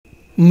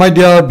My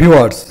dear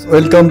viewers,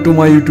 welcome to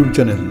my YouTube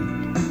channel.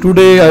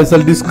 Today I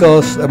shall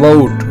discuss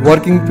about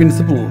working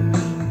principle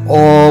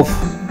of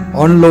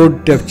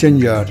on-load tap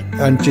changer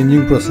and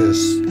changing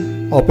process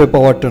of a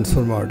power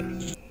transformer.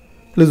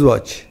 Please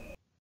watch.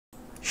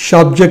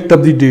 Subject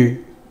of the day: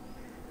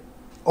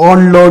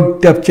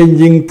 on-load tap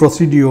changing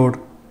procedure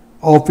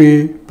of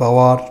a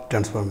power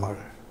transformer.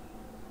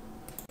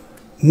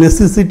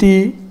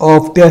 Necessity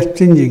of tap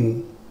changing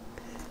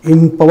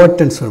in power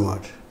transformer.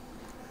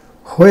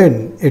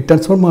 When a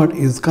transformer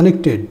is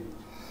connected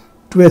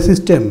to a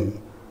system,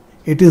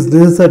 it is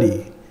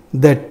necessary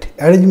that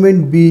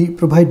arrangement be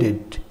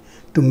provided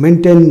to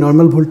maintain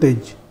normal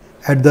voltage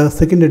at the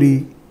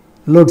secondary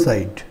load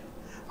side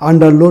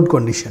under load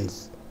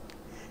conditions.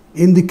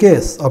 In the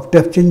case of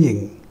tap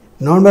changing,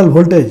 normal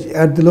voltage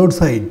at the load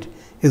side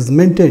is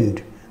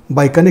maintained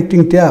by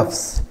connecting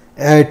taps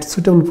at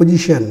suitable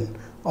position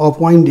of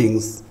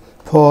windings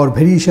for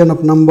variation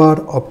of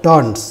number of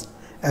turns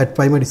at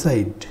primary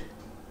side.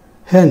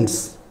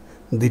 Hence,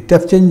 the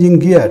tap changing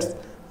gears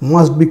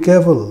must be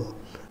careful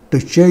to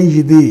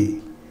change the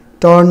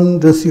turn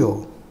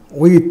ratio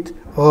with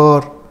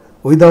or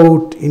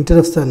without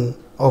interruption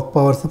of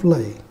power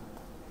supply.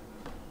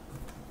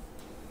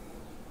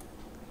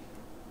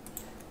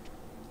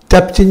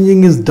 Tap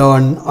changing is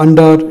done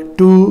under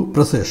two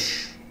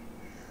processes: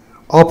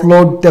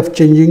 off-load tap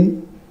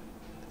changing,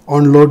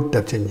 on-load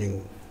tap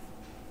changing.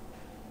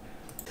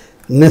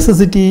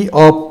 Necessity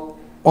of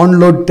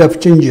on-load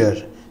tap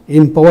changer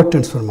in power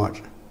transformer.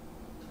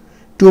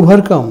 To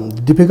overcome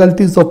the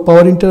difficulties of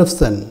power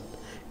interruption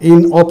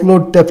in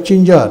off-load tap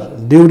changer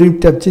during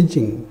tap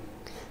changing,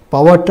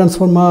 power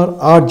transformer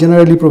are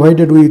generally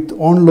provided with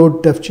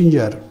on-load tap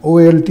changer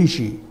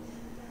 (Oltc),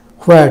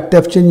 where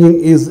tap changing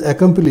is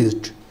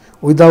accomplished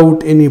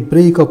without any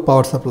break of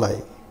power supply.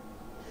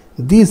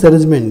 This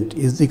arrangement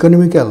is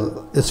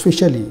economical,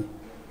 especially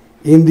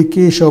in the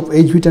case of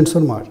HV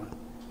transformer.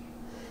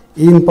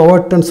 In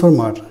power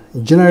transformer,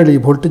 generally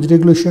voltage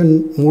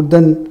regulation more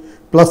than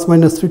plus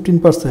minus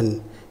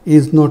 15%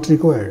 is not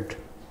required.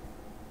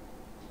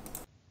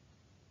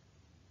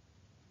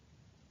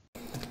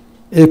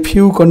 A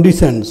few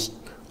conditions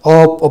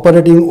of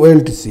operating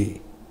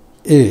Oltc.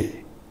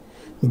 A.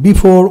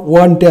 Before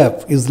one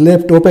tap is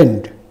left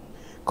opened,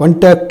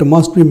 contact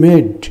must be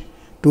made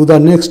to the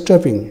next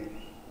tapping.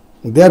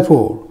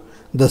 Therefore,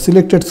 the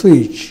selected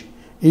switch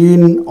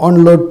in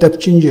on-load tap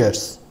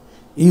changers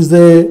is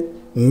a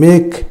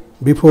make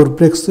before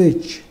break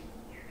switch.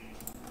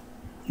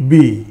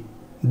 B.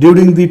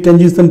 During the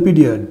transition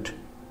period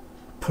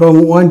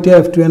from one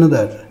tap to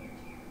another,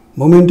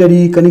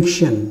 momentary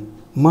connection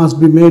must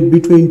be made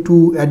between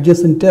two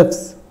adjacent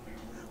taps,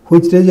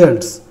 which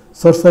results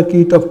short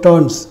circuit of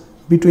turns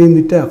between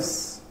the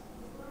taps.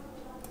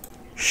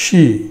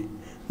 C.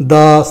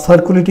 The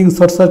circulating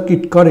short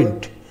circuit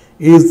current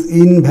is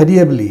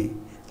invariably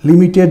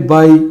limited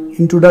by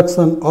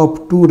introduction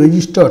of two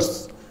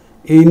resistors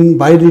in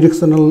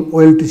bidirectional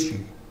Oltc.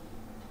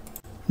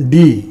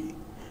 D.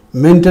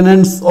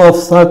 Maintenance of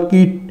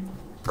circuit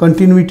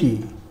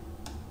continuity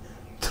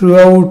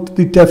throughout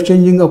the tap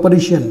changing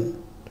operation,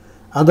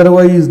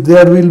 otherwise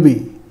there will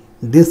be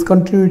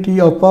discontinuity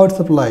of power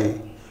supply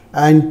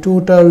and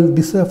total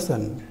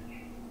disruption.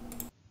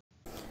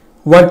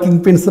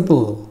 Working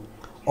principle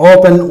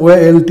of an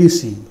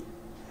Oltc.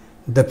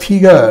 The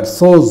figure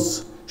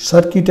shows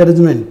circuit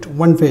arrangement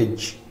one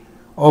phase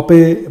of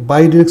a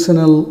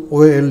bidirectional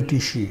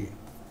Oltc.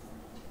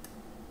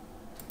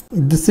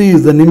 This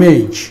is an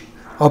image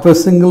of a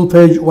single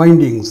phase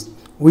windings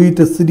with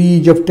a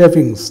series of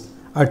tappings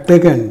are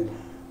taken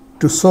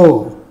to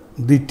show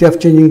the tap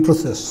changing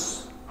process.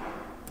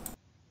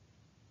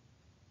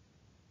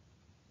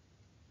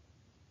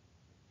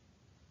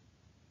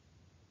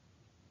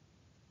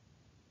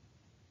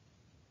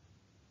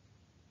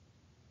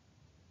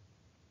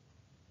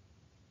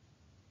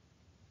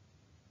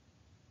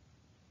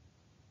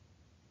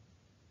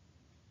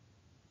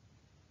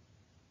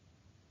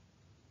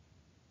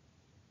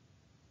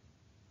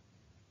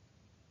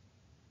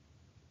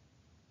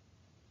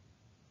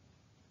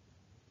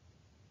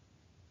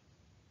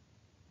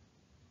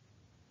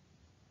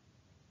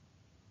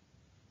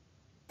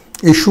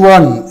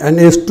 S1 and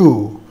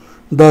S2,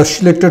 the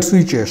selected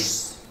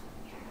switches.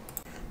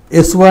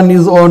 S1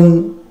 is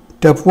on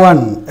tap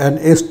 1 and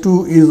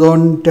S2 is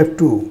on tap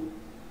 2.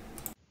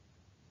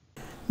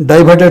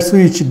 Diverter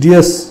switch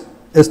DS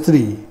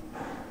S3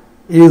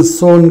 is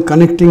shown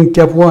connecting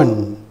tap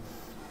 1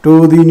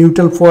 to the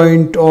neutral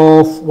point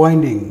of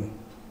winding.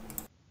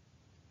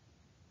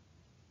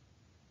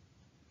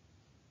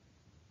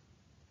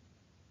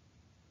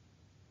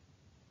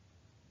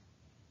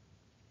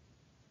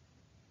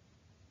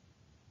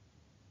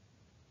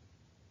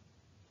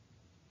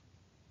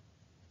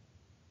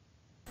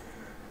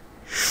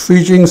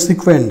 Switching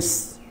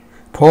sequence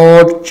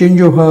for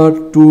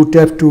changeover to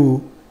tap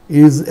 2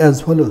 is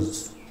as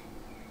follows.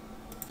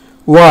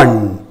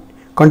 1.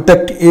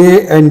 Contact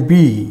A and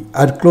B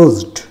are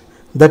closed,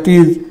 that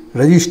is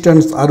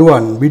resistance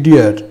R1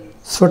 BDR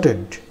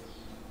sorted.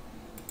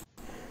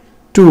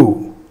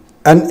 2.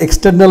 An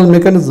external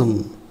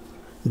mechanism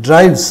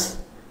drives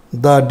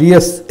the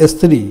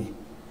DS-S3.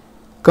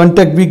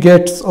 Contact B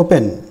gets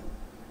open.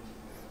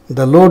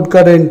 The load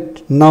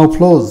current now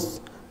flows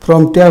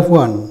from tap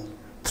 1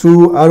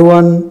 through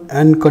R1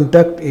 and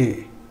contact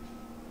A.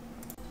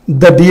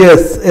 The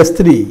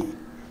DS-S3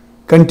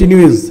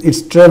 continues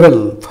its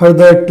travel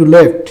further to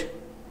left.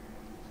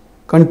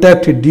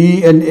 Contact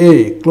D and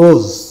A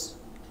close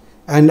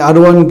and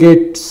R1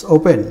 gets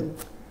open.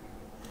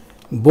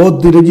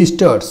 Both the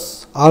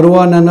resistors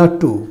R1 and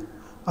R2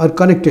 are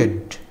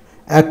connected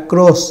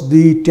across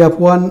the tap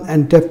 1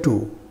 and tap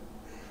 2,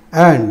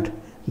 and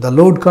the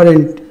load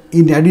current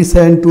in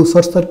addition to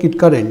short circuit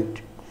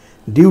current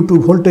due to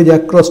voltage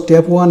across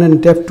tap 1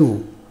 and tap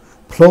 2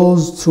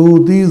 flows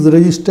through these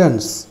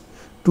resistors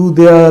to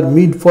their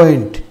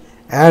midpoint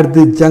at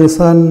the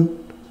junction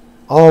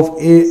of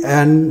A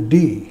and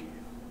D.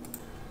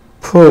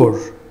 4.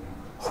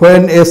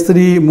 When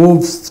S3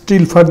 moves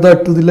still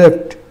further to the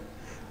left,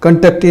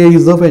 contact A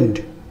is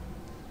opened.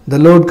 The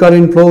load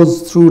current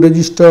flows through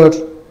resistor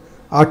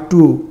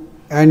R2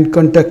 and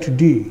contact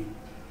D.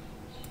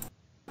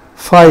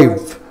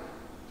 5.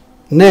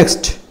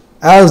 Next,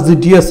 as the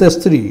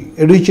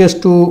DS-S3 reaches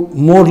to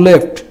more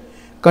left,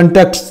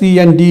 contact C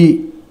and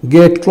D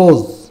get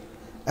closed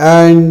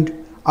and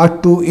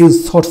R2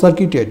 is short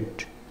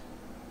circuited.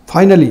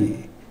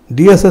 Finally,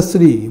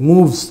 DS-S3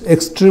 moves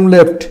extreme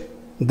left,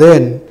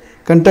 then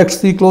contact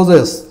C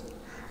closes,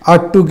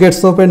 R2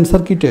 gets open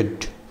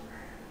circuited.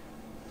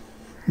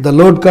 The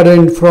load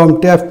current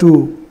from tap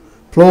 2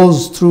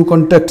 flows through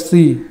contact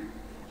C,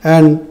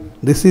 and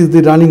this is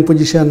the running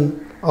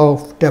position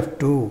of tap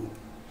 2.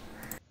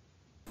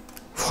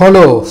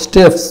 Follow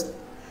steps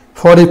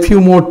for a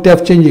few more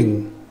tap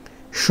changing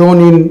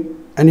shown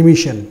in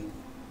animation.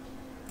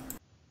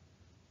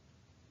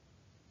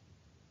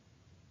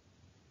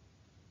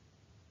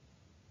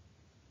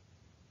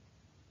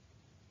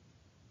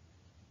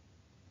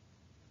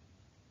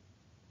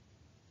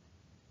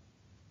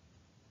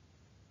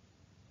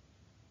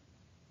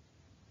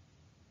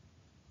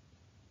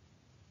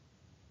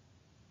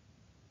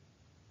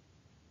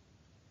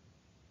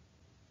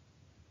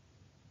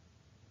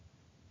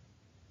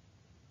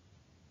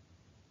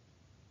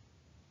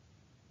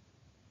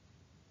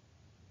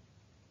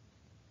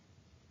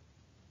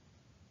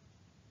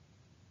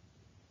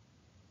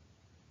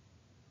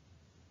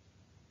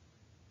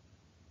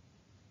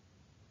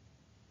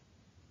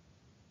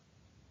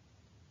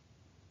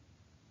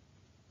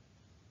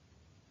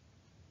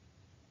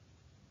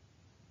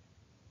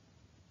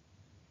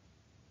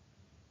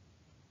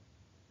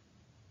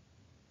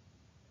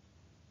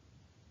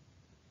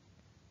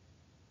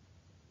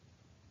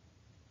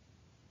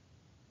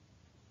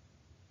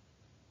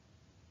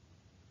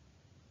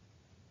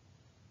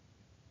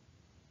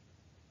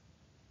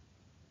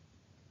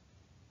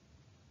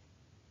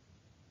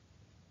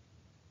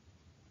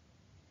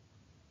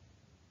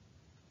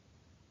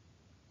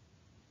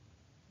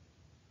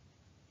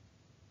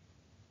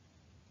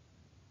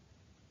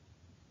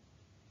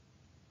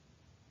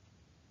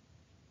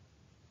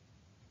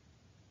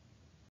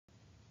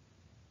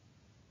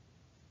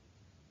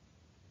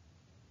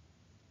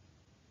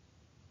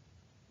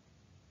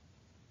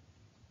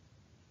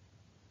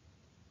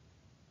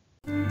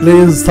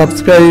 Please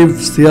subscribe,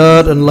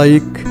 share and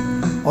like.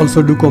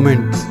 Also do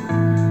comment.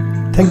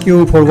 Thank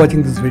you for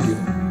watching this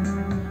video.